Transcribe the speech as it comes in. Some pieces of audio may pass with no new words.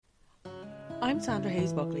I'm Sandra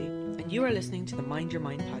Hayes Buckley, and you are listening to the Mind Your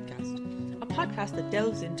Mind podcast, a podcast that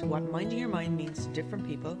delves into what minding your mind means to different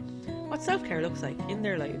people, what self-care looks like in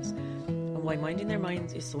their lives, and why minding their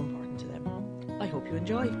minds is so important to them. I hope you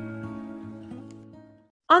enjoy.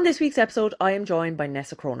 On this week's episode, I am joined by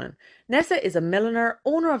Nessa Cronin. Nessa is a milliner,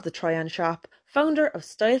 owner of the Try-On Shop, founder of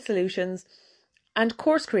Style Solutions, and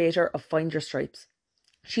course creator of Find Your Stripes.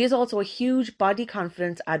 She is also a huge body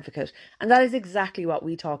confidence advocate, and that is exactly what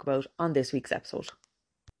we talk about on this week's episode.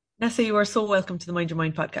 Nessa, you are so welcome to the Mind Your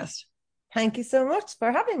Mind podcast. Thank you so much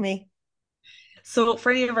for having me. So,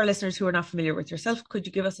 for any of our listeners who are not familiar with yourself, could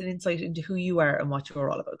you give us an insight into who you are and what you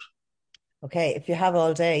are all about? Okay, if you have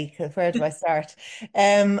all day, where do I start?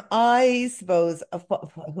 I suppose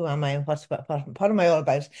who am I and what am I all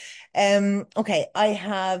about? Okay, I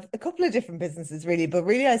have a couple of different businesses really, but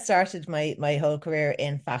really I started my whole career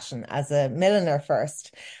in fashion as a milliner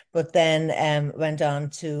first, but then went on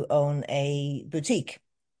to own a boutique.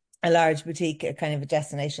 A large boutique, a kind of a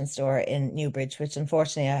destination store in Newbridge, which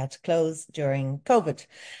unfortunately I had to close during COVID,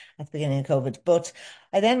 at the beginning of COVID. But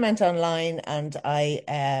I then went online and I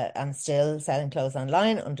am still selling clothes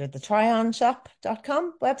online under the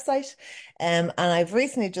tryonshop.com website. And I've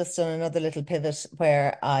recently just done another little pivot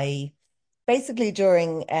where I basically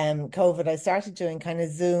during COVID, I started doing kind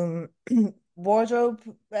of Zoom wardrobe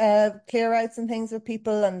clear outs and things with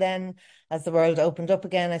people. And then as the world opened up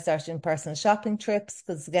again, I started doing personal shopping trips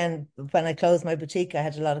because again, when I closed my boutique, I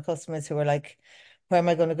had a lot of customers who were like, where am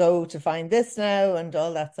I going to go to find this now and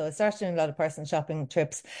all that. So I started doing a lot of personal shopping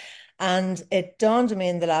trips. And it dawned on me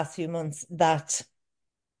in the last few months that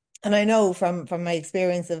and I know from my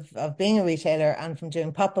experience of being a retailer and from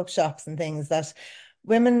doing pop-up shops and things that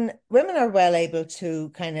women are well able to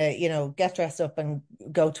kind of, get dressed up and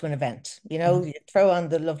go to an event. You throw on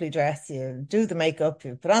the lovely dress, you do the makeup,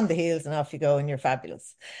 you put on the heels and off you go and you're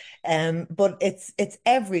fabulous. But it's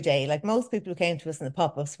every day. Like most people who came to us in the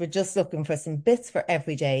pop-ups, we're just looking for some bits for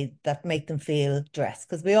every day that make them feel dressed.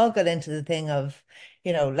 Because we all got into the thing of,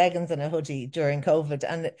 leggings and a hoodie during COVID.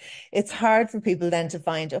 And it's hard for people then to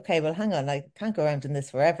find, okay, well, hang on, I can't go around in this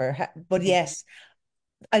forever. But yet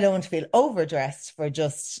I don't want to feel overdressed for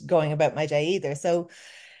just going about my day either. So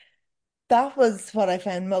that was what I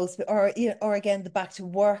found most, or again, the back to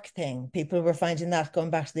work thing. People were finding that going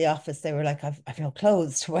back to the office, they were like, I've no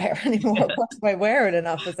clothes to wear anymore. What do I wear in an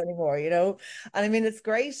office anymore? And I mean, it's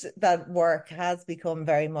great that work has become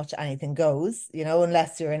very much anything goes,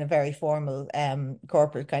 unless you're in a very formal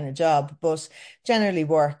corporate kind of job. But generally,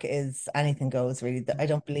 work is anything goes, really. I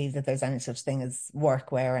don't believe that there's any such thing as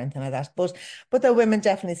workwear or anything like that. But the women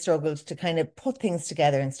definitely struggled to kind of put things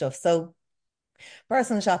together and stuff. So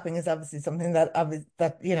personal shopping is obviously something that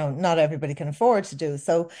not everybody can afford to do.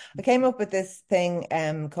 So I came up with this thing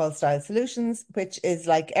called Style Solutions, which is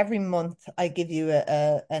like every month I give you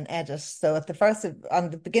an edit. So at on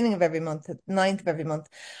the beginning of every month, at the 9th of every month,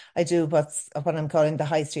 I do what I'm calling the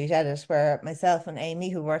High Street edit, where myself and Amy,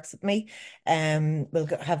 who works with me, will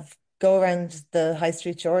go around the high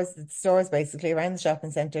street stores basically around the shopping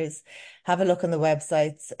centres, have a look on the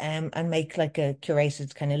websites, and make like a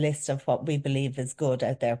curated kind of list of what we believe is good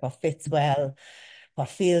out there, what fits well, what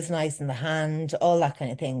feels nice in the hand, all that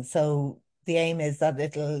kind of thing. So the aim is that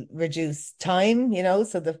it'll reduce time,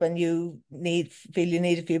 so that when you feel you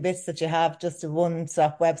need a few bits that you have just a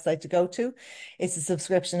one-stop website to go to. It's a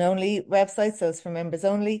subscription only website, so it's for members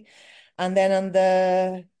only. And then on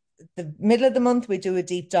the middle of the month, we do a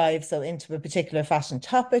deep dive, so into a particular fashion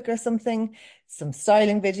topic or something, some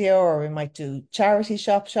styling video, or we might do charity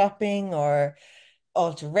shopping or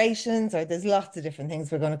alterations, or there's lots of different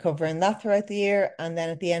things we're going to cover in that throughout the year. And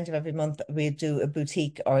then at the end of every month, we do a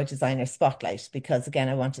boutique or a designer spotlight, because again,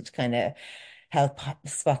 I wanted to kind of help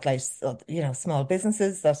spotlight, small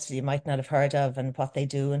businesses that you might not have heard of and what they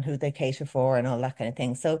do and who they cater for and all that kind of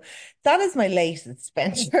thing. So that is my latest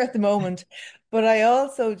venture at the moment. But I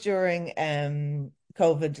also during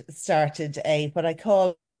COVID started what I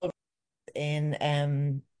call in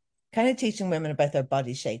kind of teaching women about their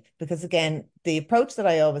body shape, because again, the approach that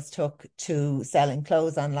I always took to selling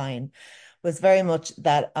clothes online was very much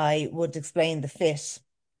that I would explain the fit.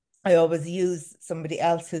 I always use somebody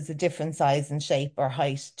else who's a different size and shape or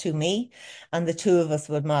height to me, and the two of us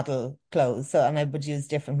would model clothes. So, and I would use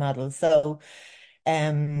different models. So,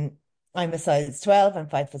 um, I'm a size 12, I'm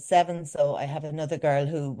 5'7". So I have another girl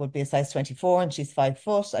who would be a size 24 and she's 5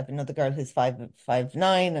 foot. I have another girl who's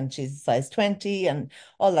 5'9" and she's a size 20 and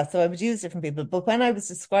all that. So I would use different people. But when I was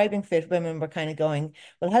describing fit, women were kind of going,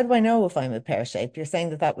 well, how do I know if I'm a pear shape? You're saying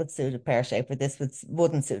that would suit a pear shape, or this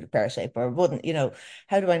wouldn't suit a pear shape, or wouldn't,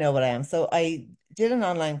 how do I know what I am? So I did an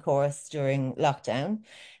online course during lockdown.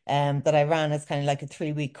 that I ran as kind of like a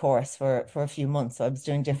 3 week course for a few months. So I was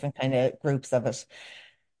doing different kind of groups of it.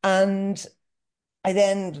 And I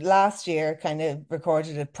then last year kind of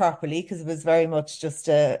recorded it properly because it was very much just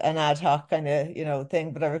an ad hoc kind of,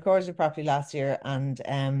 thing. But I recorded it properly last year, and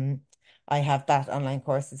I have that online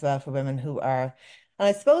course as well for women who are. And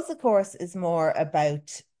I suppose the course is more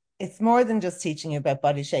about, it's more than just teaching you about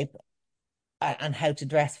body shape and how to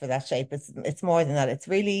dress for that shape. It's more than that. It's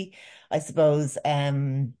really, I suppose,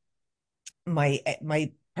 my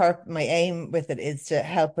aim with it is to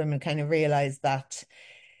help women kind of realize that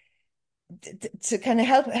to kind of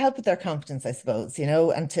help with their confidence, I suppose,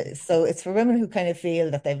 and so it's for women who kind of feel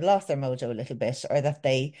that they've lost their mojo a little bit, or that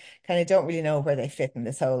they kind of don't really know where they fit in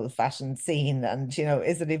this whole fashion scene, and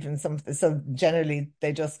is it even something? So generally,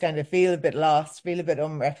 they just kind of feel a bit lost, feel a bit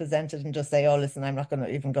unrepresented, and just say, "Oh, listen, I'm not going to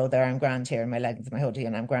even go there. I'm grand here in my leggings and my hoodie,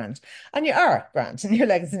 and I'm grand." And you are grand in your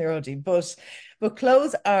leggings and your hoodie, but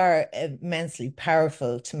clothes are immensely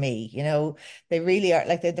powerful to me. They really are.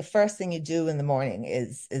 Like, the first thing you do in the morning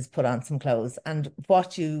is put on some clothes, and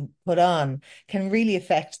what you put on can really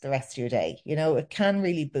affect the rest of your day. It can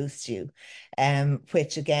really boost you,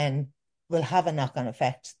 which again will have a knock-on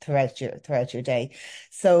effect throughout your day.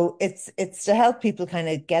 So it's to help people kind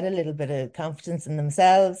of get a little bit of confidence in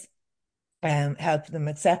themselves, help them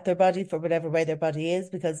accept their body for whatever way their body is,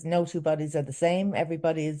 because no two bodies are the same.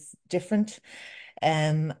 Everybody is different.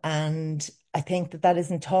 And I think that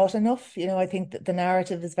isn't taught enough. I think that the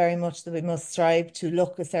narrative is very much that we must strive to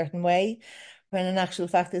look a certain way, when in actual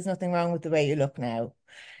fact, there's nothing wrong with the way you look now.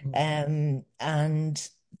 Mm. And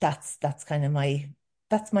that's kind of my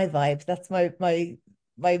vibe. That's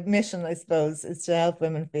my mission, I suppose, is to help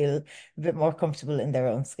women feel a bit more comfortable in their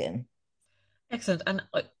own skin. Excellent. And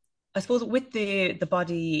I suppose with the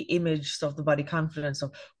body image stuff, the body confidence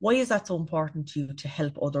stuff, why is that so important to you to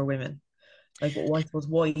help other women? Like, why, I suppose,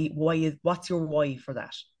 what's your why for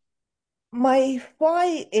that? My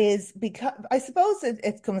why is because I suppose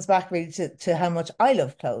it comes back really to how much I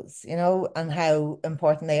love clothes, and how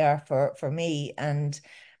important they are for me, and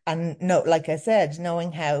no, like I said,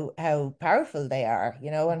 knowing how powerful they are,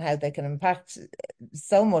 and how they can impact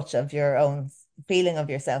so much of your own feeling of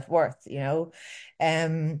your self-worth.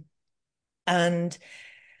 Um, and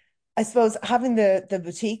I suppose having the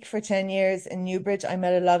boutique for 10 years in Newbridge, I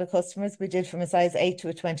met a lot of customers. We did from a size 8 to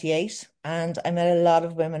a 28, and I met a lot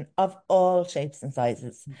of women of all shapes and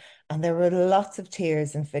sizes. And there were lots of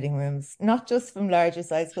tears in fitting rooms, not just from larger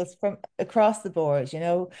size, but from across the board.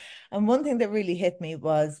 And one thing that really hit me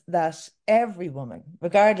was that every woman,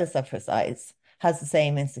 regardless of her size, has the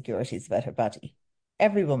same insecurities about her body.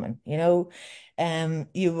 Every woman.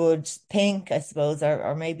 You would think, I suppose,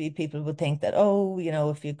 or maybe people would think that, oh,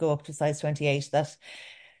 if you go up to size 28, that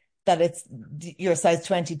it's your size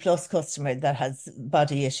 20 plus customer that has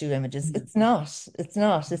body issue images. Mhm. It's not. It's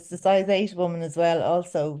not. It's the size 8 woman as well,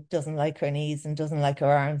 also doesn't like her knees and doesn't like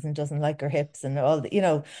her arms and doesn't like her hips and all like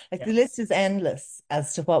Yeah. the list is endless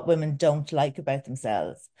as to what women don't like about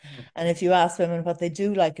themselves. Mhm. And if you ask women what they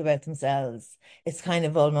do like about themselves, it's kind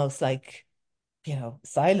of almost like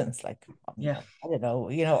silence, like, Yeah. I don't know,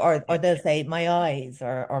 or Yeah. they'll say my eyes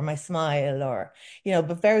or my smile,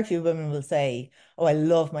 but very few women will say, oh, I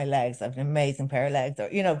love my legs. I have an amazing pair of legs. Or,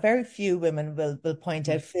 very few women will point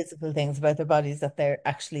Mhm. out physical things about their bodies that they're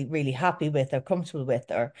actually really happy with or comfortable with,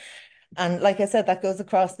 and like I said, that goes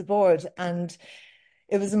across the board. And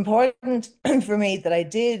it was important for me that I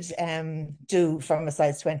did do from a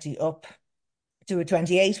size 20 up to a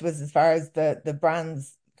 28 was as far as the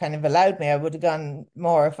brands kind of allowed me. I would have gone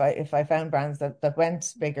more if I found brands that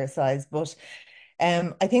went bigger size. But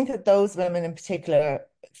I think that those women in particular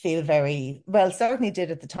feel very well, certainly did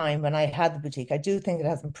at the time when I had the boutique. I do think it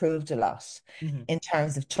has improved a lot Mhm. in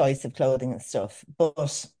terms of choice of clothing and stuff.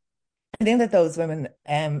 But I think that those women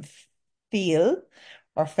feel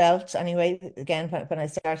or felt anyway, again, when I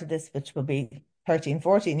started this, which will be 13,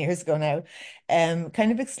 14 years ago now,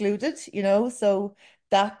 kind of excluded. So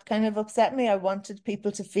that kind of upset me. I wanted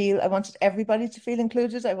everybody to feel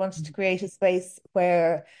included. I wanted to Mhm. create a space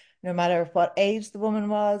where no matter what age the woman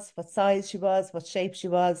was, what size she was, what shape she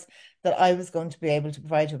was, that I was going to be able to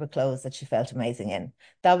provide her with clothes that she felt amazing in.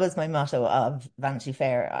 That was my motto of Vanity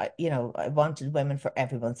Fair. I wanted women for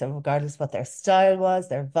everyone. So regardless what their style was,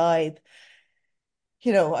 their vibe,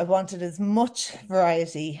 I wanted as much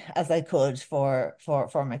variety as I could for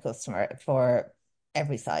my customer for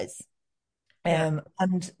every size. Yeah.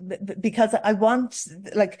 And because I want,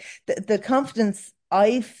 like, the confidence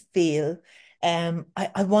I feel,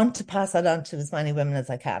 I want to pass that on to as many women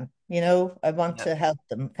as I can. I want Yeah. to help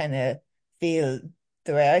them kind of feel.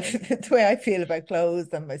 the way I the way I feel about clothes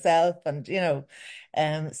and myself, and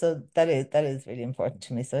so that is really important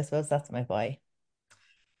to me. So I suppose that's my why.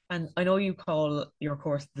 And I know you call your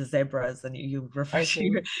course the zebras, and you refer I to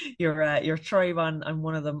your do. your tribe on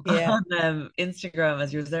one of them Yeah. on Instagram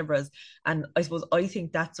as your zebras. And I suppose I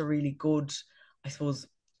think that's a really good, I suppose,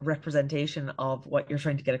 representation of what you're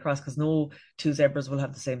trying to get across, because no two zebras will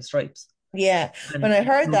have the same stripes, Yeah, when and I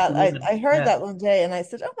heard no two that, I, women. I heard Yeah. that one day and I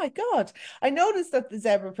said, "Oh my God!" I noticed that the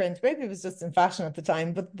zebra print, maybe it was just in fashion at the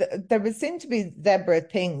time, but there would seem to be zebra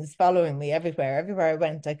things following me everywhere. Everywhere I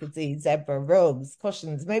went, I could see zebra rugs,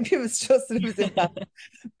 cushions. Maybe it was just that it was in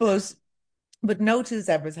fashion, but no two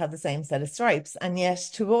zebras have the same set of stripes. And yet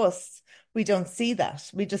to us, we don't see that.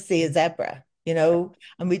 We just see a zebra,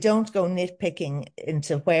 and we don't go nitpicking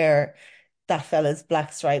into where that fella's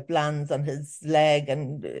black stripe lands on his leg,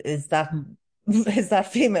 and is that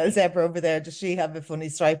female zebra over there, does she have a funny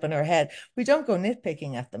stripe on her head? We don't go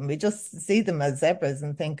nitpicking at them. We just see them as zebras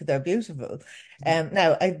and think they're beautiful.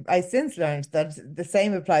 Now I since learned that the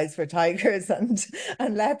same applies for tigers and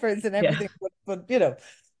leopards and Yeah. everything, but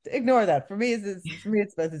ignore that. For me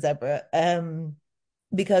it's about the zebra.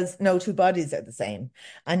 Because no two bodies are the same.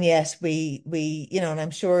 And yet and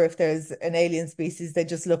I'm sure if there's an alien species, they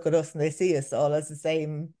just look at us and they see us all as the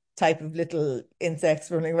same type of little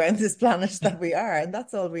insects running around this planet that we are. And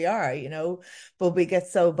that's all we are. But we get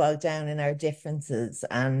so bogged down in our differences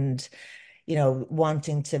and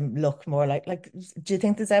wanting to look more like, do you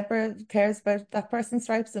think the zebra cares about that person's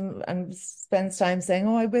stripes and spends time saying,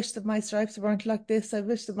 "Oh, I wish that my stripes weren't like this. I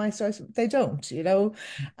wish that my stripes," they don't.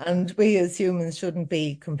 And we as humans shouldn't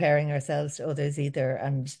be comparing ourselves to others either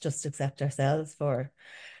and just accept ourselves for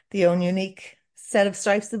the own unique set of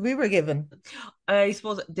stripes that we were given. I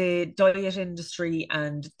suppose the diet industry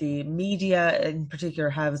and the media in particular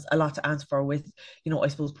has a lot to answer for with, I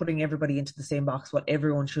suppose putting everybody into the same box, what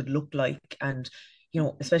everyone should look like. And,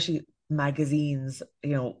 especially magazines,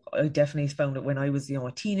 I definitely found it when I was,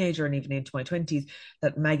 a teenager and even into my 20s,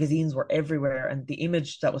 that magazines were everywhere. And the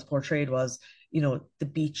image that was portrayed was, the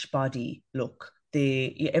beach body look.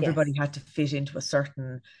 Everybody Yes. had to fit into a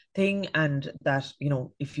certain thing, and that,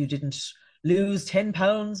 if you didn't lose 10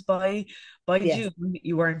 pounds by Yes. June,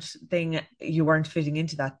 you weren't fitting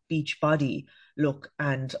into that beach body look.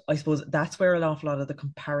 And I suppose that's where an awful lot of the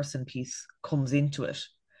comparison piece comes into it. Um,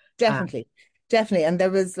 Definitely. Definitely. And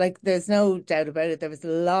there's no doubt about it. There was a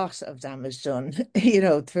lot of damage done,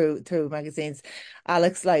 through magazines.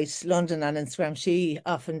 Alex Light, London and Instagram, she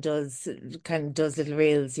often does little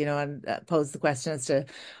reels, and pose the question as to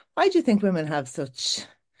why do you think women have such,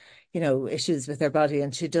 issues with their body?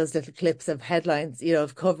 And she does little clips of headlines,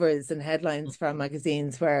 of covers and headlines from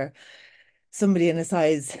magazines where somebody in a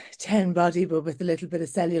size 10 body but with a little bit of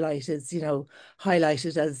cellulite is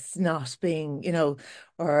highlighted as not being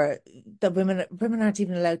or that women aren't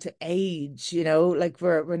even allowed to age, like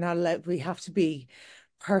we're not allowed, we have to be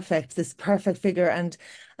perfect, this perfect figure. And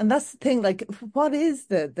that's the thing, like, what is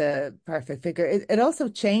the perfect figure? It also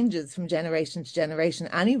changes from generation to generation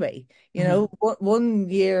anyway. mhm. One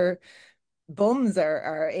year bums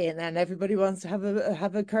are in and everybody wants to have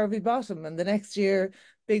a curvy bottom, and the next year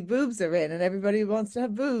big boobs are in and everybody wants to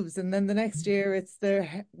have boobs, and then the next year it's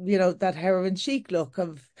that heroin chic look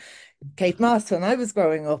of Kate Moss when I was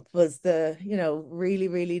growing up, was the really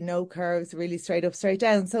really no curves, really straight up straight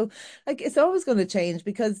down. So like it's always going to change,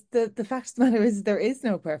 because the fact of the matter is there is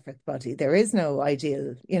no perfect body, there is no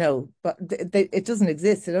ideal, but it doesn't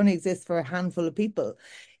exist. It only exists for a handful of people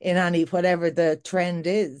in any whatever the trend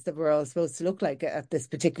is that we're all supposed to look like at this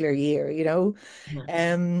particular year. Mhm.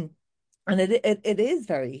 Um, and it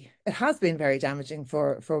has been very damaging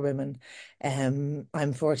for women.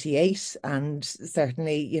 I'm 48, and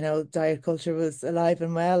certainly, diet culture was alive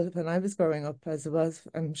and well when I was growing up, as it was,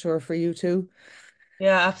 I'm sure, for you too.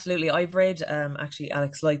 Yeah, absolutely. I've read actually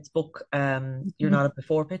Alex Light's book, You're Mhm. Not a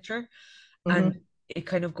Before Picture, and Mhm. it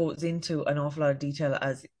kind of goes into an awful lot of detail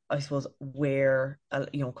as, I suppose, where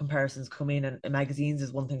comparisons come in, and magazines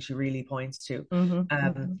is one thing she really points to. Mhm.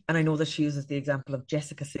 Mhm. And I know that she uses the example of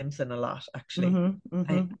Jessica Simpson a lot, actually. Mhm.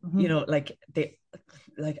 I, Mhm. Mhm.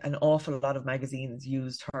 like an awful lot of magazines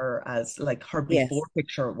used her as like her before Yes.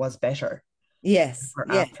 picture was better Yes. her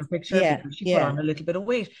Yes. after picture, Yeah. because she put Yeah. on a little bit of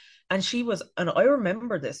weight. And I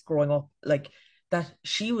remember this growing up, like that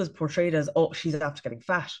she was portrayed as, oh, she's after getting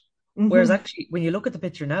fat. Whereas Mhm. actually, when you look at the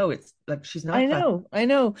picture now, it's like she's I not fat. know, I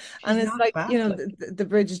know. And She's it's not like, fat. Like, the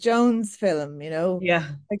Bridget Jones film,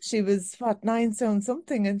 yeah, like she was what, 9 stone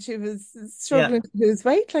something, and she was yeah. struggling to lose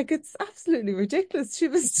weight. Like it's absolutely ridiculous. She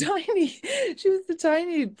was tiny. She was the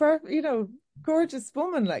tiny, gorgeous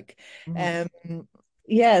woman. Like, Mhm. um,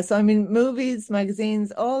 yeah, so I mean, movies,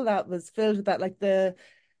 magazines, all that was filled with that. Like I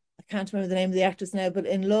can't remember the name of the actress now, but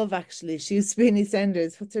in Love, actually, she was Sweeney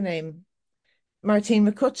Sanders. What's her name? Martine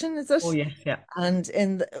McCutcheon, is Oh it? yes, yeah. And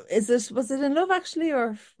was it in Love actually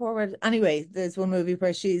or Forward? Anyway, there's one movie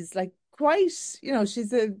where she's like quite,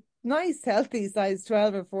 she's a nice, healthy size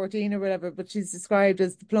 12 or 14 or whatever, but she's described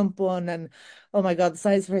as the plump one and oh my God, the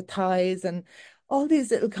size of her thighs and all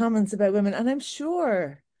these little comments about women. And I'm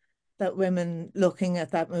sure that women looking at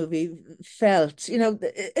that movie felt,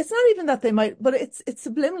 it's not even that they might, but it's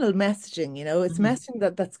subliminal messaging, it's Mhm.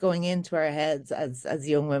 messaging that's going into our heads as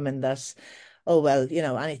young women that, oh well,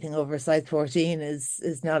 anything over a size 14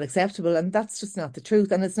 is not acceptable. And that's just not the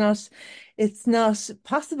truth. And it's not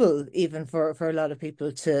possible even for a lot of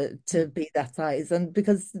people to be that size. And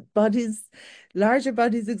because larger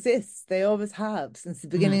bodies exist, they always have since the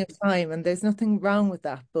beginning Mhm. of time, and there's nothing wrong with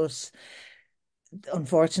that. But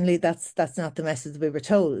unfortunately, that's not the message we were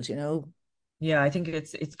told. Yeah, I think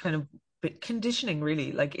it's kind of bit conditioning,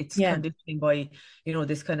 really. Like it's Yeah, conditioning by,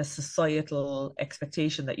 this kind of societal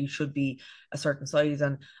expectation that you should be a certain size,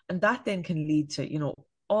 and that then can lead to,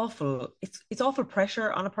 it's awful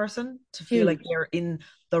pressure on a person to feel like huge, they're in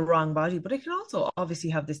the wrong body, but it can also obviously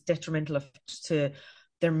have this detrimental effect to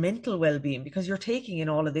their mental well-being because you're taking in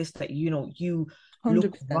all of this that you look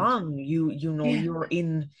 100%. wrong, Yeah, you're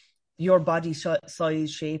in your body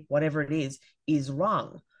size, shape, whatever it is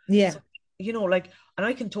wrong. yeah. So like, and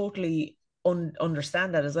I can totally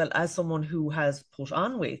understand that as well as someone who has put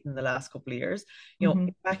on weight in the last couple of years. Hmm.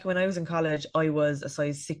 Back when I was in college, I was a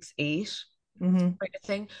size 6'8" Hmm. kind of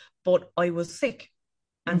thing, but I was sick.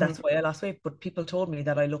 And Hmm. that's why I lost weight. But people told me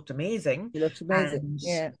that I looked amazing You looked amazing. and,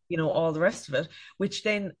 Yeah. all the rest of it, which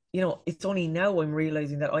then, it's only now I'm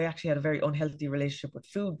realizing that I actually had a very unhealthy relationship with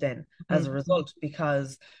food then as a Hmm. result,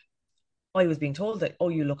 because I was being told that, oh,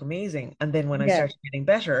 you look amazing. And then when I Yeah. started getting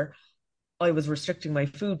better, I was restricting my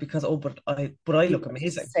food because, oh, but I You look wanted to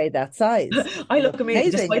amazing. say that size. I You look look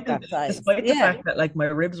amazing amazing at that size. despite the Yeah. fact that like my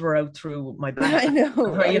ribs were out through my back, I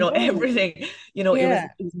know. I know. everything, Yeah.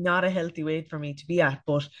 it was not a healthy weight for me to be at,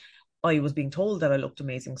 but I was being told that I looked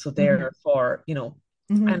amazing. So Hmm. therefore, and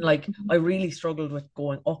Hmm. like I really struggled with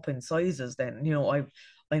going up in sizes then.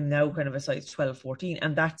 I'm now kind of a size 12, 14,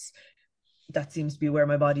 and that seems to be where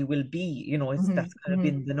my body will be. Hmm. That's kind of Hmm.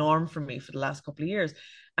 been the norm for me for the last couple of years.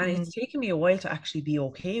 And Hmm. it's taken me a while to actually be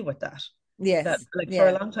okay with that. That Yes. like for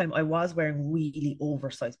a Yeah. long time I was wearing really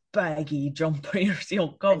oversized baggy jumpers, And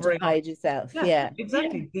to covering up. hide yourself. Yeah, Yeah. Yeah.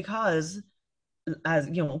 exactly. Because as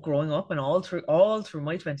growing up and all through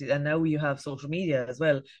my 20s, and now you have social media as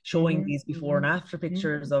well showing Hmm. these before and Hmm. after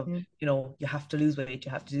pictures of, Hmm. you have to lose weight,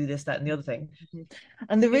 you have to do this, that, and the other thing. Mhm.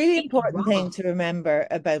 And the It really feels important thing wrong. to remember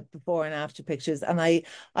about before and after pictures, and I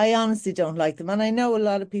honestly don't like them, and I know a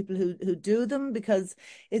lot of people who do them because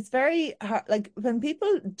it's very hard. Like when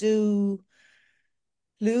people do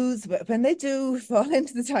when they do fall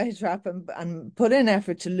into the diet trap and put in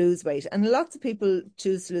effort to lose weight, and lots of people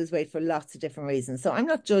choose to lose weight for lots of different reasons. So I'm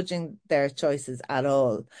not judging their choices at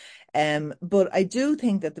all. But I do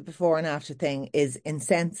think that the before and after thing is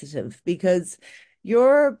insensitive because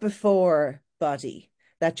your before body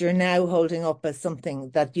that you're now holding up as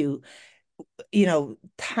something that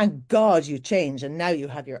thank God you changed and now you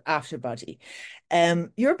have your after body.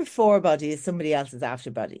 Your before body is somebody else's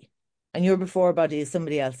after body, and your before body is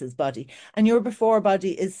somebody else's body, and your before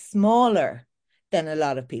body is smaller than a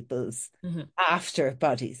lot of people's Hmm. after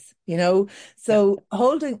bodies. Yeah. So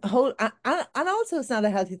and also it's not a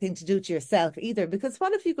healthy thing to do to yourself either, because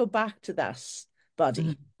what if you go back to that Hmm.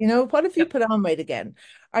 body? What if you Yep. put on weight again?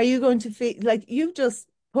 Are you going to feel like you've just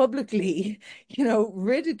publicly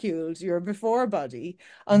ridiculed your before body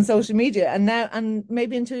on Hmm. social media, and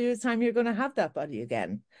maybe in 2 years' time you're going to have that body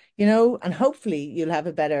again, and hopefully you'll have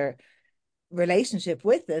a better relationship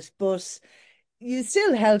with it, but you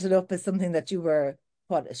still held it up as something that you were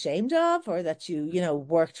what ashamed of, or that you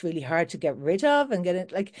worked really hard to get rid of and get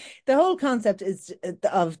it. Like the whole concept is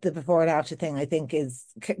of the before and after thing, I think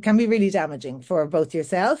can be really damaging for both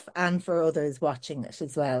yourself and for others watching it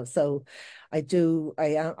as well. So I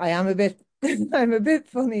am a bit I'm a bit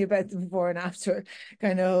funny about the before and after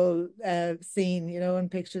kind of scene,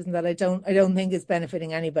 and pictures, and that I don't think it's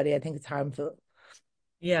benefiting anybody. I think it's harmful.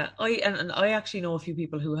 Yeah, and I actually know a few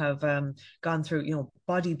people who have gone through,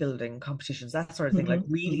 bodybuilding competitions, that sort of thing, like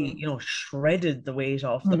Hmm. really, Hmm. shredded the weight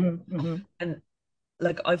off them. Hmm. Hmm. And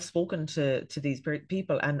like I've spoken to these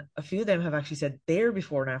people, and a few of them have actually said their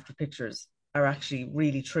before and after pictures are actually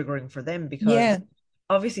really triggering for them because Yeah.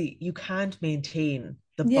 obviously you can't maintain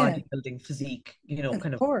the Yeah, bodybuilding physique, of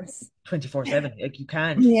kind of course. 24/7. Like you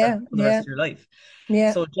can't Yeah, for the rest yeah, of your life.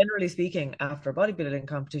 yeah. So generally speaking, after a bodybuilding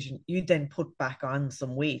competition, you then put back on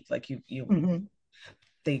some weight. Like Hmm.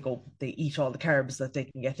 they eat all the carbs that they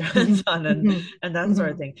can get their Hmm. hands on, Hmm. and that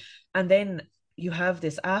sort of Hmm. thing. And then you have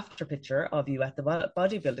this after picture of you at the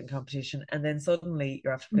bodybuilding competition, and then suddenly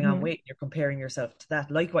you're after putting on Hmm. weight, you're comparing yourself to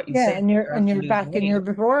that, like what you Yeah, said, and you're you're after losing back in your weight.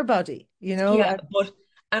 before body, you know. Yeah, but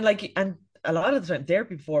and a lot of the time their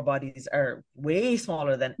before bodies are way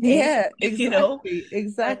smaller than any, Yeah, you know. exactly,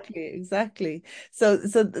 And exactly, exactly. So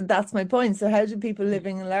that's my point. So how do people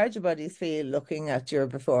living in larger bodies feel looking at your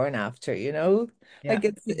before and after, you know? yeah, Like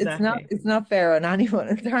exactly. it's not fair on anyone.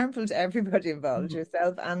 It's harmful to everybody involved, Mhm.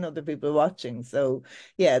 yourself and other people watching. So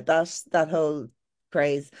yeah, that whole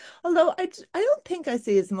craze. Although I don't think I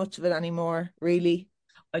see as much of it anymore, really.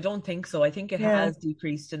 I don't think so. I think it Yeah, has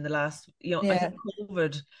decreased in the last, I yeah. think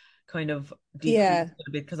COVID kind of decreased Yeah.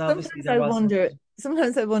 a bit because obviously there wasn't.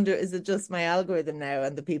 Sometimes I wonder, is it just my algorithm now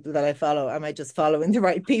and the people that I follow? Am I just following the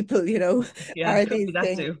right people, you know? Yeah, Are could be these that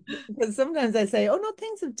things? too. Because sometimes I say, oh no,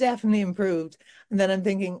 things have definitely improved. And then I'm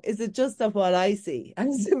thinking, is it just that what I see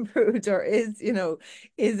has improved, or is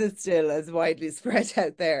it still as widely spread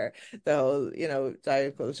out there? The whole,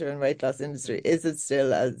 diet culture and weight loss industry. Is it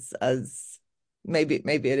still as maybe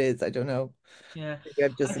it is, I don't know. Yeah. Maybe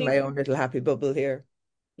I'm I just in my think own little happy bubble here.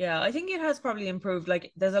 Yeah, I think it has probably improved.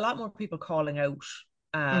 Like, there's a lot more people calling out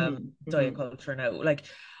Hmm. diet Hmm. culture now. Like,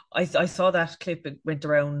 I saw that clip. It went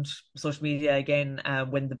around social media again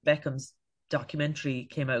when the Beckham's documentary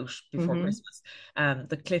came out before Hmm. Christmas.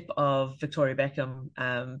 The clip of Victoria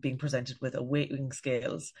Beckham being presented with a weighing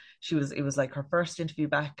scales. It was like her first interview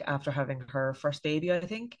back after having her first baby, I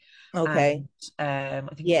think. Okay. And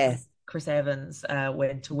I think Yes, Chris Evans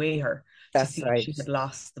went to weigh her to that's see if right. she had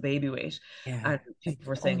lost the baby weight, Yeah. and people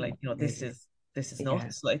were saying, Oh like, my goodness. this is Yeah.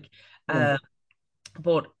 nuts, like. Yeah.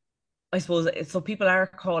 But I suppose so people are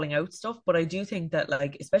calling out stuff, but I do think that,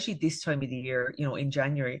 like, especially this time of the year, in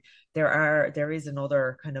January, there is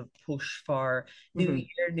another kind of push for new Hmm.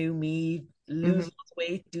 year, new me, lose Hmm. lots of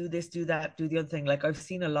weight, do this, do that, do the other thing. Like, I've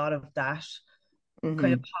seen a lot of that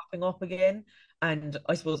kind of Hmm. popping up again. And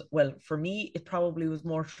I suppose, well, for me, it probably was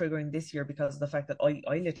more triggering this year because of the fact that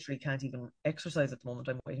I literally can't even exercise at the moment.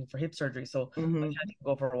 I'm waiting for hip surgery, so I Hmm. can't even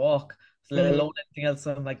go for a walk, let Hmm. alone anything else.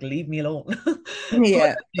 So I'm like, leave me alone. But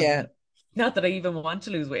Yeah. Yeah. not that I even want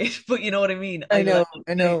to lose weight, but you know what I mean. I know. Like,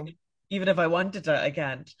 I know. even if I wanted to, I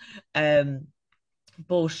can't. Um,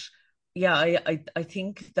 but yeah, I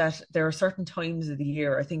think that there are certain times of the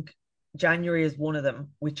year. I think January is one of them,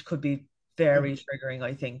 which could be very Hmm. triggering,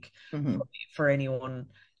 I think, Hmm. for anyone,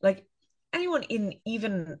 like anyone in,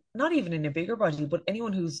 even not even in a bigger body, but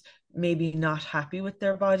anyone who's maybe not happy with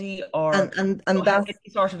their body, or And has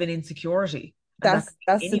any sort of an insecurity. And that could be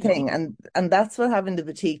that's the anybody. thing. And that's what having the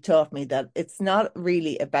boutique taught me, that it's not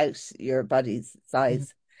really about your body's Mhm.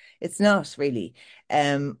 size. It's not really.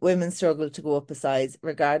 Women struggle to go up a size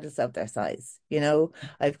regardless of their size. I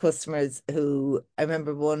have customers who, I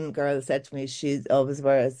remember one girl said to me she always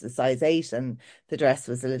wears a size 8 and the dress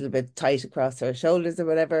was a little bit tight across her shoulders or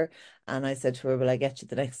whatever. And I said to her, well, I'll get you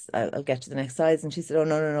the next size. And she said, oh,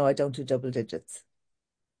 no, no, no, I don't do double digits.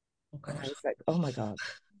 Oh And I God. was like, oh my God.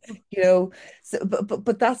 you know so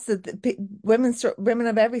but that's women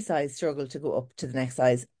of every size struggle to go up to the next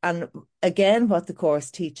size. And again, what the course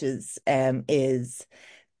teaches is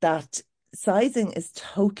that sizing is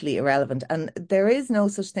totally irrelevant, and there is no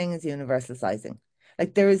such thing as universal sizing.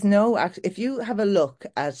 Like, there is no act if you have a look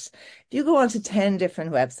at if you go onto 10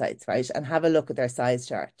 different websites, right, and have a look at their size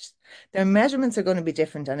charts, their measurements are going to be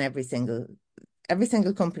different on every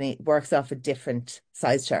single company works off a different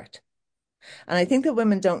size chart. And I think that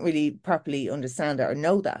women don't really properly understand it or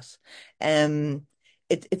know that. Um,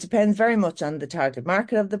 it depends very much on the target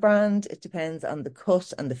market of the brand. It depends on the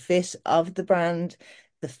cut and the fit of the brand.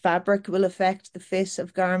 The fabric will affect the fit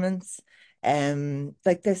of garments.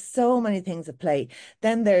 Like, there's so many things at play.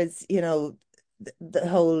 Then there's, the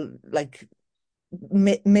whole, like,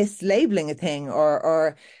 mislabeling a thing,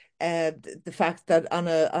 or the fact that on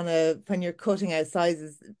a when you're cutting out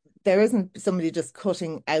sizes, there isn't somebody just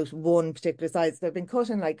cutting out one particular size. They've been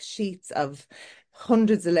cutting like sheets of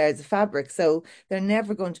hundreds of layers of fabric, so they're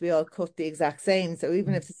never going to be all cut the exact same. So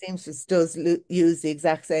even if the seamstress does use the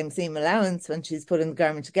exact same seam allowance when she's putting the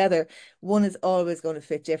garment together, one is always going to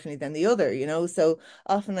fit differently than the other. So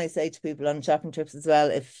often I say to people on shopping trips as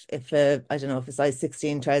well, if I don't know, if a size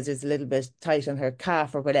 16 trouser is a little bit tight on her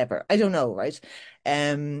calf or whatever, I don't know, right?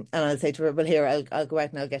 And I'll say to her, well, here, I'll go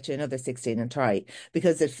out and I'll get you another 16 and try,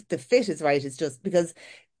 because if the fit is right, it's just because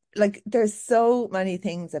like there's so many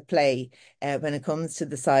things at play when it comes to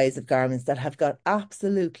the size of garments that have got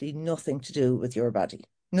absolutely nothing to do with your body.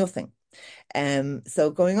 Nothing.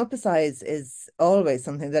 So going up a size is always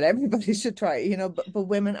something that everybody should try, but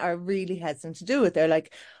women are really hesitant to do it. They're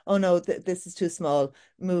like, oh no, this is too small,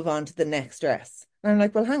 move on to the next dress. And I'm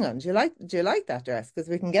like, well, hang on, do you like that dress? Because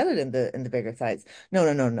we can get it in the bigger size. No,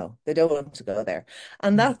 no, no, no. They don't want to go there.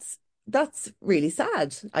 And that's really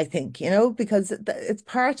sad, I think, because it's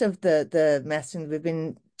part of the messaging we've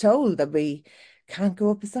been told that we can't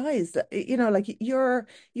go up a size. Like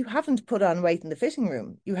you haven't put on weight in the fitting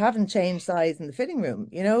room. You haven't changed size in the fitting room.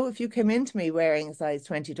 If you came into me wearing a size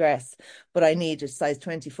 20 dress, but I need a size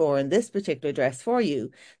 24 in this particular dress for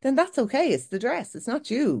you, then that's okay. It's the dress. It's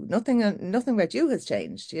not you. Nothing about you has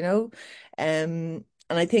changed.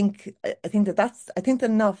 And I think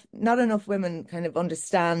that not enough women kind of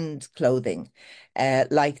understand clothing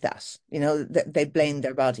like that. They blame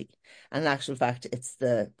their body. And in actual fact, and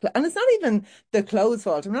it's not even the clothes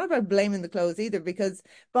fault. I'm not about blaming the clothes either, because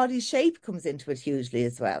body shape comes into it hugely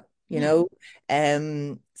as well. So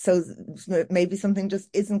maybe something just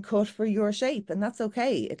isn't cut for your shape, and that's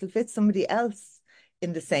okay. It'll fit somebody else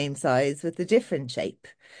in the same size with a different shape.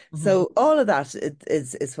 Mm-hmm. So all of that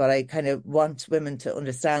is what I kind of want women to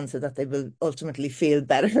understand, so that they will ultimately feel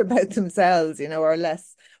better about themselves, or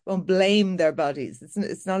less won't blame their bodies.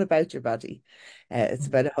 It's not about your body. It's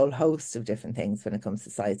about a whole host of different things when it comes to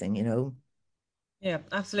sizing. Yeah,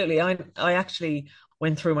 absolutely. I actually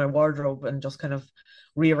went through my wardrobe and just kind of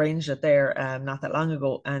rearranged it there not that long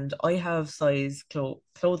ago. And I have size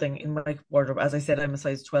clothing in my wardrobe. As I said, I'm a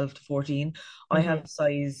size 12 to 14. I Hmm. have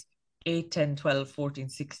size 8, 10, 12, 14,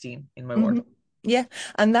 16 in my Hmm. wardrobe. Yeah,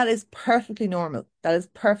 and that is perfectly normal. That is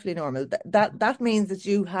perfectly normal. That means that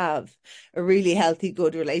you have a really healthy,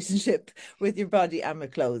 good relationship with your body and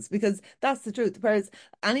with clothes, because that's the truth. Whereas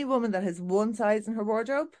any woman that has one size in her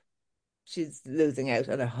wardrobe, she's losing out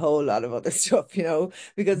on a whole lot of other stuff,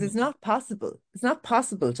 because Mhm, it's not possible. It's not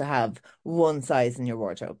possible to have one size in your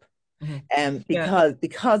wardrobe, mhm. Yeah,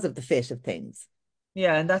 because of the fit of things.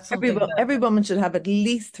 yeah, and that's Every something that every woman should have at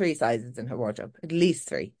least three sizes in her wardrobe, at least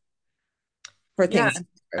three, for yeah, things to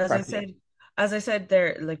work as I properly. said, as I said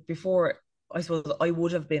there, like before, I suppose I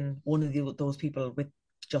would have been one of those people with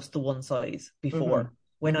just the one size Hmm. before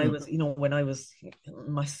when I Hmm. was, when I was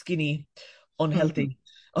my skinny, Hmm. unhealthy,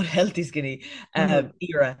 unhealthy skinny Hmm.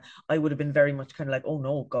 era, I would have been very much kind of like, oh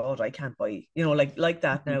no, God, I can't buy, like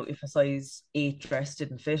that. Hmm. Now, if a size 8 dress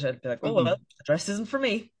didn't fit, I'd be like, oh well, Hmm. the dress isn't for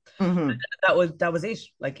me. Hmm. That was it.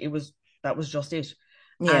 Like that was just it.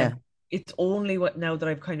 And Yeah. it's only what now that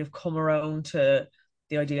I've kind of come around to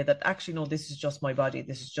the idea that actually no, this is just my body.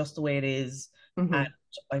 This is just the way it is, and Hmm.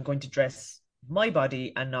 I'm going to dress my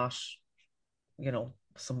body and not,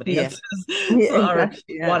 somebody Yeah. else's Yeah, or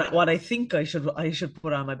exactly. Yeah. what I think I should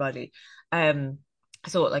put on my body. Um,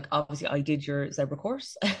 so like obviously I did your zebra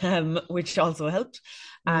course, which also helped,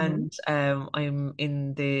 Hmm. and I'm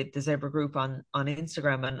in the zebra group on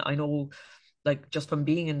Instagram, and I know like just from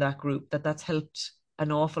being in that group that's helped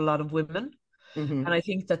an awful lot of women. Hmm. And I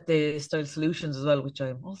think that the Style Solutions as well, which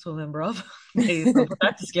I'm also a member of, I'll put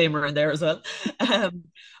that disclaimer in there as well. Um,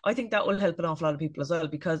 I think that will help an awful lot of people as well,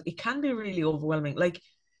 because it can be really overwhelming. Like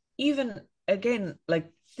even again,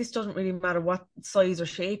 like this doesn't really matter what size or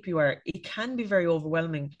shape you are, it can be very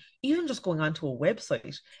overwhelming, even just going onto a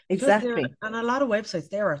website, because there Exactly. and a lot of websites,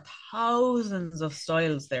 there are thousands of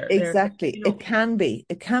styles there. There, Exactly. you It know, can be.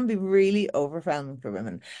 It can be really overwhelming for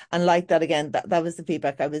women. And like that again, that was the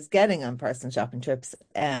feedback I was getting on personal shopping trips.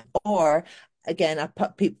 Or again,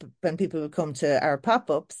 people when people would come to our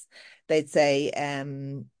pop-ups, they'd say,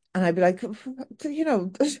 and I'd be like,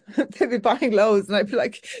 they'd be buying loads, and I'd be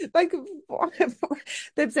like,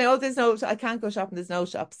 they'd say, oh, I can't go shopping. There's no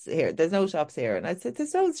shops here. There's no shops here. And I'd say,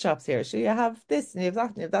 there's no shops here. So you have this, and you have that,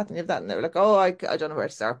 and you have that, and you have that. And they were like, oh, I don't know where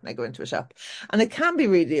to start when I go into a shop. And it can be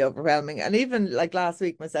really overwhelming. And even like last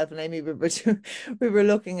week, myself and Amy, we were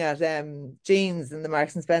looking at jeans in the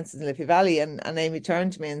Marks and Spencers in Liffey Valley, and Amy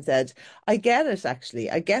turned to me and said, I get it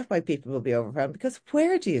actually. I get why people will be overwhelmed, because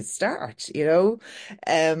where do you start?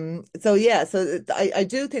 So yeah, I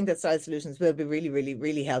do think that Style Solutions will be really, really,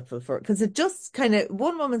 really helpful because it just kind of,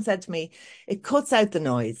 one woman said to me, it cuts out the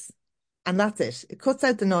noise. And that's it. It cuts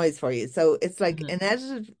out the noise for you. So it's like mhm, an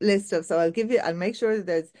edited list of, so I'll make sure that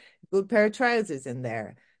there's a good pair of trousers in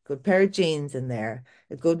there, good pair of jeans in there,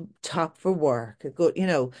 a good top for work, a good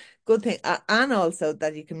thing. And also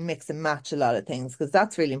that you can mix and match a lot of things, because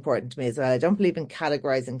that's really important to me as well. I don't believe in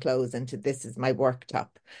categorizing clothes into this is my work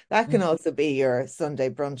top. That can mhm. also be your Sunday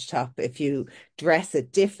brunch top if you dress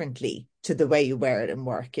it differently to the way you wear it in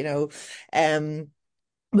work. Um,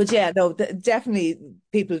 But yeah, no, definitely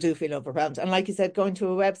people do feel overwhelmed. And like you said, going to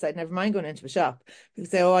a website, never mind going into a shop, people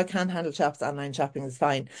say, oh, I can't handle shops, online shopping is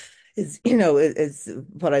fine, is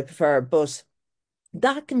what I prefer. But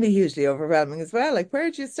that can be hugely overwhelming as well. Like, where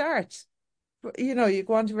do you start? You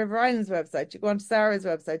go onto River Island's website, you go onto Sarah's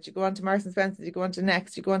website, you go onto Marks and Spencer's, you go onto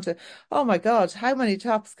Next, you go onto, oh my God, how many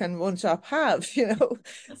tops can one shop have?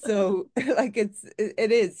 So like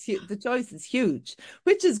it is, the choice is huge,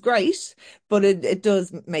 which is great, but it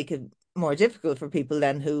does make it more difficult for people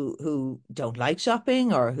then who don't like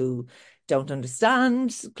shopping or who don't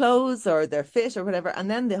understand clothes or their fit or whatever. And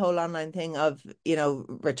then the whole online thing of,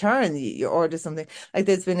 return, you order something. Like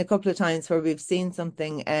there's been a couple of times where we've seen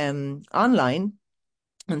something online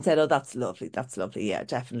and said, oh, that's lovely. Yeah,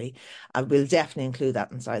 definitely. I will definitely include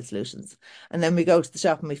that in Style Solutions. And then we go to the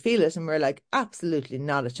shop and we feel it and we're like, absolutely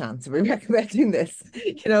not a chance. We're recommending this,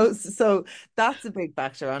 So that's a big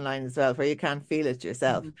factor online as well, where you can't feel it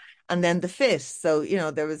yourself. Mhm. And then the fit. So,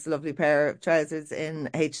 there was a lovely pair of trousers in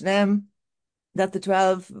H&M that the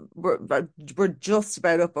 12 were just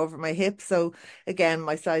about up over my hip. So again,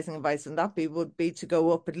 my sizing advice on that would be to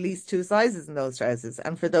go up at least 2 sizes in those trousers.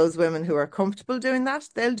 And for those women who are comfortable doing that,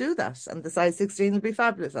 they'll do that. And the size 16 will be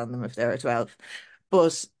fabulous on them if they're a 12.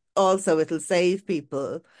 But also it'll save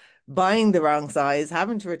people buying the wrong size,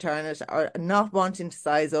 having to return it, or not wanting to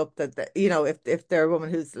size up. If they're a woman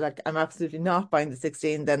who's like, I'm absolutely not buying the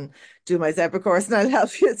 16, then do my zebra course and I'll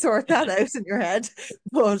help you sort that out in your head.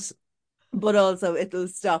 But also it'll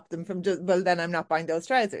stop them from just, well, then I'm not buying those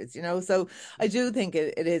trousers. So I do think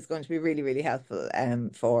it is going to be really, really helpful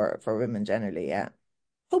for women generally. Yeah.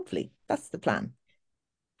 Hopefully that's the plan.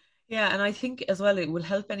 Yeah, and I think as well it will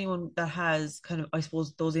help anyone that has kind of, I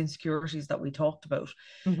suppose, those insecurities that we talked about.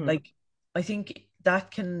 Hmm. Like, I think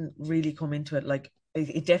that can really come into it. Like,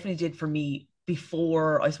 it definitely did for me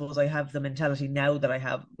before, I suppose, I have the mentality now that I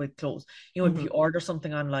have with clothes. If Hmm. you order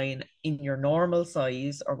something online in your normal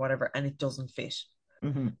size or whatever and it doesn't fit,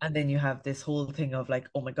 Hmm. and then you have this whole thing of like,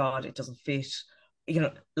 oh my God, it doesn't fit,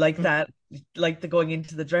 like Hmm. that, like the going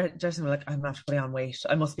into the dressing room, like, I'm after putting on weight.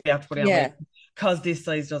 I must be after putting on weight Yeah, because this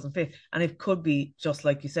size doesn't fit. And it could be just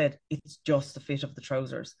like you said, it's just the fit of the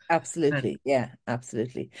trousers. And absolutely. Yeah,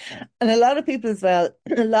 absolutely. And a lot of people as well,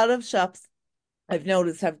 a lot of shops I've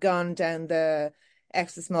noticed have gone down the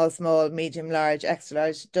extra small, small, medium, large, extra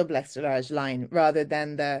large, double extra large line rather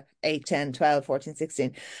than the 8, 10, 12, 14,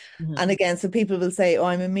 16. mhm, And again, so people will say, oh,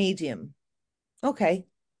 I'm a medium. Okay,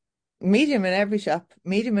 medium in every shop,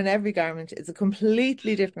 medium in every garment is a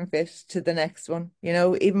completely different fit to the next one.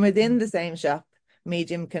 Even within the same shop,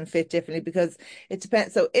 medium can fit differently because it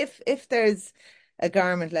depends. So if there's a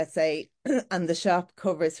garment, let's say, and the shop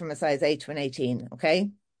covers from a size 8 to an 18,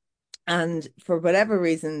 okay? And for whatever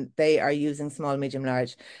reason, they are using small, medium,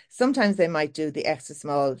 large. Sometimes they might do the extra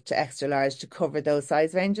small to extra large to cover those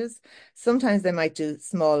size ranges. Sometimes they might do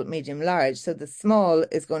small, medium, large. So the small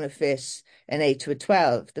is going to fit an 8 to a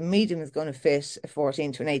 12. The medium is going to fit a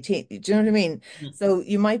 14 to an 18. Do you know what I mean? mhm, So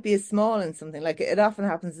you might be a small in something. Like it often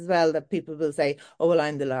happens as well that people will say, oh, well,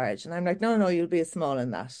 I'm the large. And I'm like, no, no, you'll be a small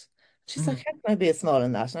in that. She's like, mhm. how can I be a small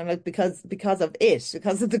in that? And I'm like, because of it,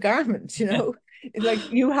 because of the garment, Yeah. It's like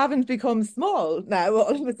you haven't become small now.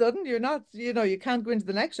 All of a sudden, you're not, you can't go into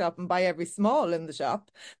the next shop and buy every small in the shop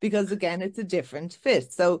because again, it's a different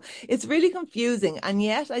fit. So it's really confusing. And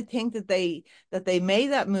yet I think that they made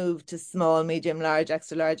that move to small, medium, large,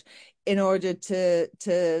 extra large in order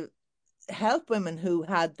to help women who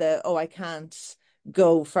had oh, I can't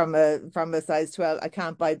go from a size 12. I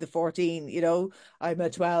can't buy the 14, I'm a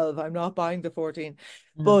 12. I'm not buying the 14.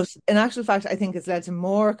 Mhm. But in actual fact, I think it's led to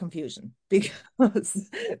more confusion because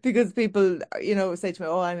people, say to me,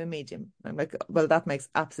 "Oh, I'm a medium." I'm like, "Well, that makes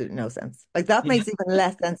absolutely no sense. Like that Yeah. makes even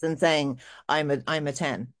less sense than saying I'm a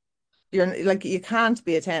 10." You're like you can't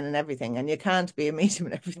be a 10 in everything and you can't be a medium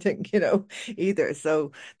in everything, either.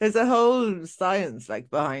 So there's a whole science like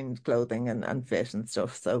behind clothing and fit and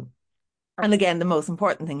stuff. So, and again, the most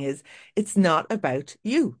important thing is it's not about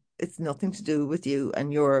you. It's nothing to do with you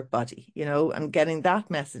and your body, and getting that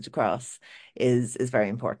message across is very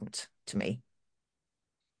important to me.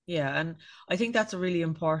 Yeah, and I think that's a really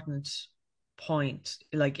important point.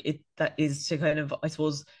 Like it that is to kind of, I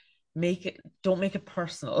suppose, don't make it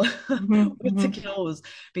personal Hmm. with the Hmm. clothes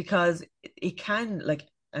because it can like,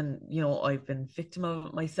 and I've been victim of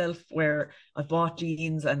it myself where I've bought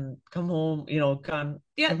jeans and come home, gone,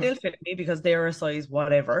 yeah, Hmm. they'll fit me because they're a size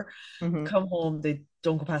whatever. Hmm. Come home,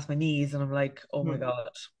 don't go past my knees, and I'm like, oh my Mm-hmm. God,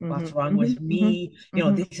 what's wrong Mm-hmm. with me? Mm-hmm.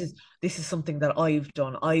 Mm-hmm. This is something that I've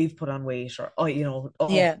done. I've put on weight, or oh Yeah,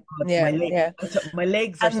 God, yeah, yeah. my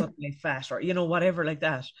legs are And suddenly fat, or whatever like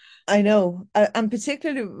that. I know, and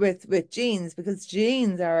particularly with jeans, because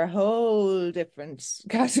jeans are a whole different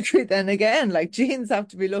category. Then again, like jeans have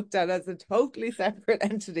to be looked at as a totally separate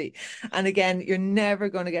entity. And again, you're never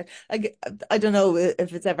going to get like I don't know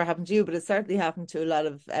if it's ever happened to you, but it certainly happened to a lot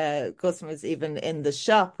of customers, even in the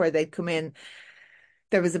shop where they'd come in.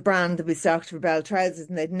 There was a brand that we stocked for bell trousers,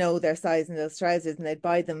 and they'd know their size in those trousers, and they'd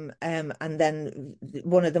buy them, and then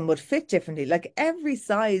one of them would fit differently. Like every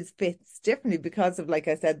size fits differently because of, like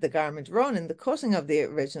I said, the garment run and the cutting of the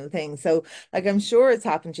original thing. So like I'm sure it's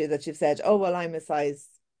happened to you that you've said, oh well, I'm a size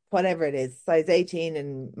whatever it is, size 18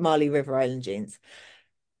 in Molly River Island jeans.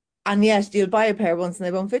 And yet you'll buy a pair once and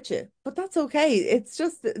they won't fit you. But that's okay. It's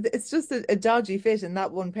just a dodgy fit in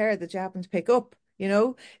that one pair that you happen to pick up, you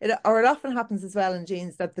know? It often happens as well in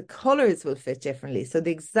jeans that the colors will fit differently. So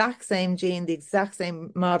the exact same jean, the exact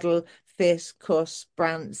same model, fit, cut,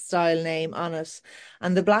 brand, style, name on it,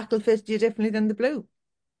 and the black will fit you differently than the blue,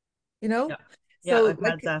 you know? Yeah, yeah, So I've had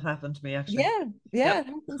like that happen to me actually. yeah, yeah, Yep. it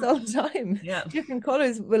happens all the time. Yeah. Different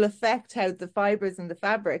colors will affect how the fibers in the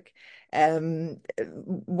fabric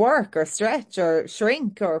work or stretch or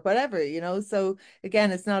shrink or whatever, you know. So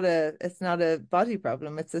again, it's not a body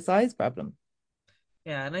problem, it's a size problem.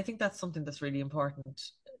 Yeah, and I think that's something that's really important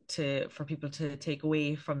to for people to take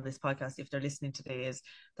away from this podcast if they're listening today, is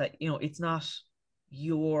that it's not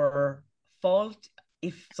your fault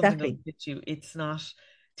if something Exactly. doesn't fit you. It's not,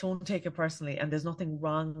 don't take it personally, and there's nothing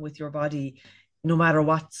wrong with your body, no matter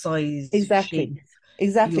what size, Exactly. shape you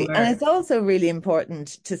Exactly. And are. it's also really important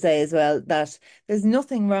to say as well that there's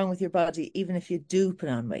nothing wrong with your body, even if you do put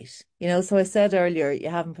on weight. You know, so I said earlier, you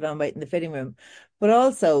haven't put on weight in the fitting room, but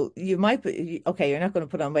also you might be, okay, you're not going to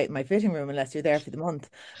put on weight in my fitting room unless you're there for the month.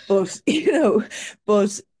 But,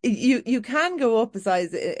 but you can go up a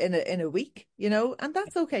size in a week, and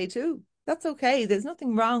that's okay too. That's okay. There's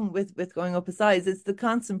nothing wrong with going up a size. It's the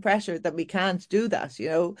constant pressure that we can't do that.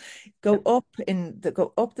 Go up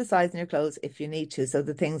the size in your clothes if you need to, so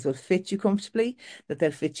the things will fit you comfortably, that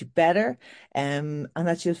they'll fit you better, and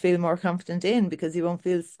that you'll feel more confident in because you won't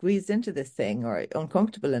feel squeezed into this thing or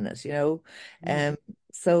uncomfortable in it. Mhm. Um,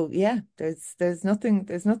 so yeah, there's nothing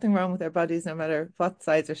wrong with our bodies, no matter what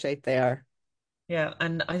size or shape they are. Yeah,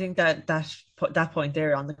 and I think that point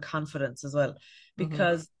there on the confidence as well, Hmm.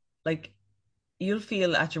 because like you'll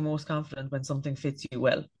feel at your most confident when something fits you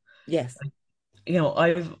well. Yes.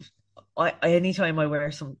 Like, anytime I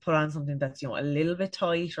put on something that's a little bit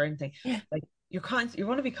tight or anything, Yeah. like you're going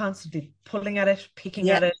to be constantly pulling at it, picking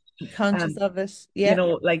Yeah. at it, Conscious um, of it. Yeah.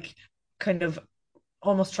 like kind of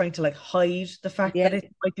almost trying to like hide the fact that Yeah.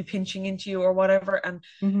 it might be pinching into you or whatever. And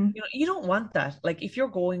Hmm. you don't want that. Like if you're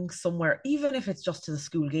going somewhere, even if it's just to the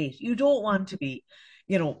school gate, you don't want to be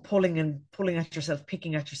pulling at yourself,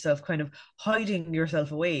 picking at yourself, kind of hiding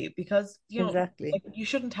yourself away, because Exactly. like you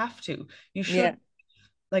shouldn't have to. You should, Yeah.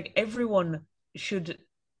 like, everyone should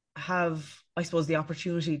have, I suppose, the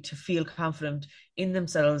opportunity to feel confident in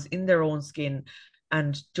themselves, in their own skin,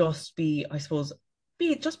 and just be, I suppose,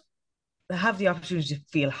 be just have the opportunity to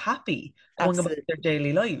feel happy going about their Absolutely.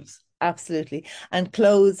 daily lives. Absolutely. And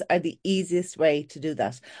clothes are the easiest way to do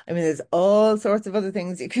that. I mean, there's all sorts of other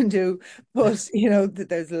things you can do, but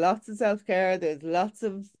there's lots of self-care, there's lots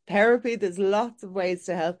of therapy, there's lots of ways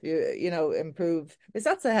to help you, improve. There's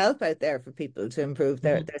lots of help out there for people to improve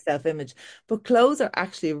their, Mhm. their self-image. But clothes are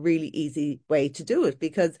actually a really easy way to do it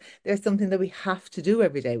because there's something that we have to do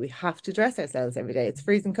every day. We have to dress ourselves every day. It's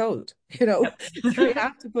freezing cold, Yep. so we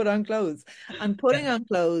have to put on clothes. And putting Yeah. on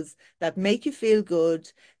clothes that make you feel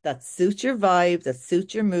good, that suit your vibe, that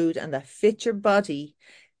suit your mood, and that fit your body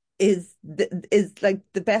is like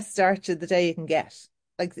the best start to the day you can get.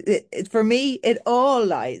 Like for me, it all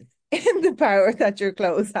lies in the power that your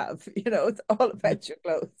clothes have. It's all about your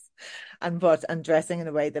clothes and dressing in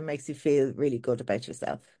a way that makes you feel really good about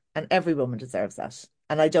yourself. And every woman deserves that.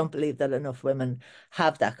 And I don't believe that enough women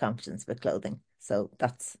have that confidence with clothing. So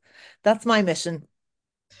that's my mission.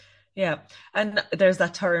 Yeah. And there's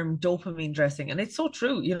that term dopamine dressing, and it's so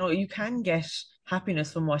true. You can get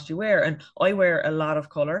happiness from what you wear. And I wear a lot of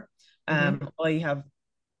color. Hmm. I have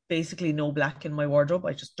basically no black in my wardrobe.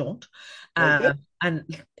 I just don't. Very good.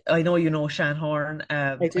 And I know Shan Horn. I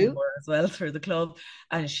I know do. her as well through the club,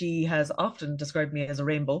 and she has often described me as a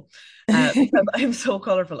rainbow, because I'm so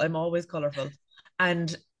colorful. I'm always colorful,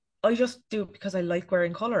 and I just do it because I like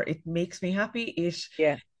wearing color. It makes me happy. It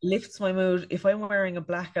Yeah. lifts my mood. If I'm wearing a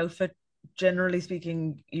black outfit, generally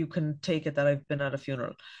speaking, you can take it that I've been at a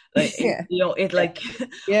funeral. Like, Yeah, it yeah, like,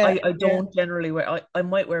 yeah, I yeah, don't generally wear, I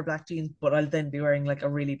might wear black jeans, but I'll then be wearing like a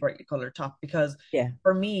really brightly colored top because yeah.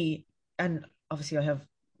 for me, and obviously I have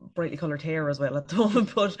brightly colored hair as well at the moment,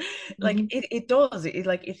 but like Mhm. it does,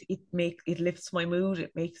 it lifts my mood,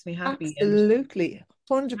 it makes me happy. Absolutely,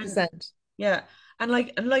 And 100%. yeah, and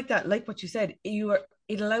like that, like what you said,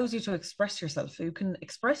 it allows you to express yourself. You can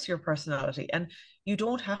express your personality, and you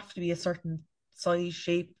don't have to be a certain size,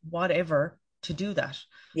 shape, whatever to do that.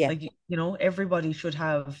 Yeah, Like everybody should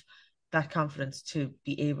have that confidence to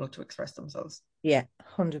be able to express themselves. yeah,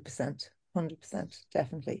 100%, 100%,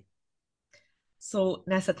 definitely. So,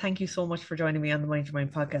 Nessa, thank you so much for joining me on the Mind Your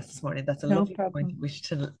Mind podcast this morning. That's a No lovely point problem. at which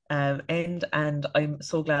to end. And I'm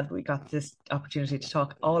so glad we got this opportunity to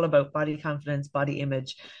talk all about body confidence, body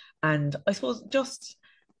image, and I suppose just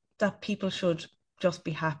that people should just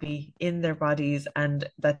be happy in their bodies and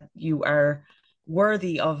that you are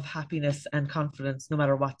worthy of happiness and confidence no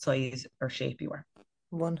matter what size or shape you are.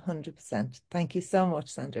 100%. Thank you so much,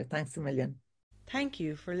 Sandra. Thanks a million. Thank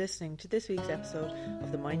you for listening to this week's episode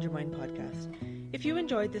of the Mind Your Mind podcast. If you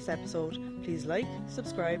enjoyed this episode, please like,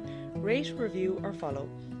 subscribe, rate, review, or follow.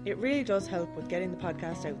 It really does help with getting the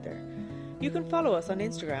podcast out there. You can follow us on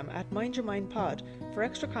Instagram at Mind Your Mind Pod for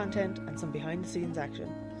extra content and some behind the scenes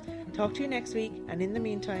action. Talk to you next week, and in the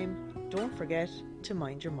meantime, don't forget to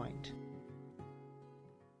mind your mind.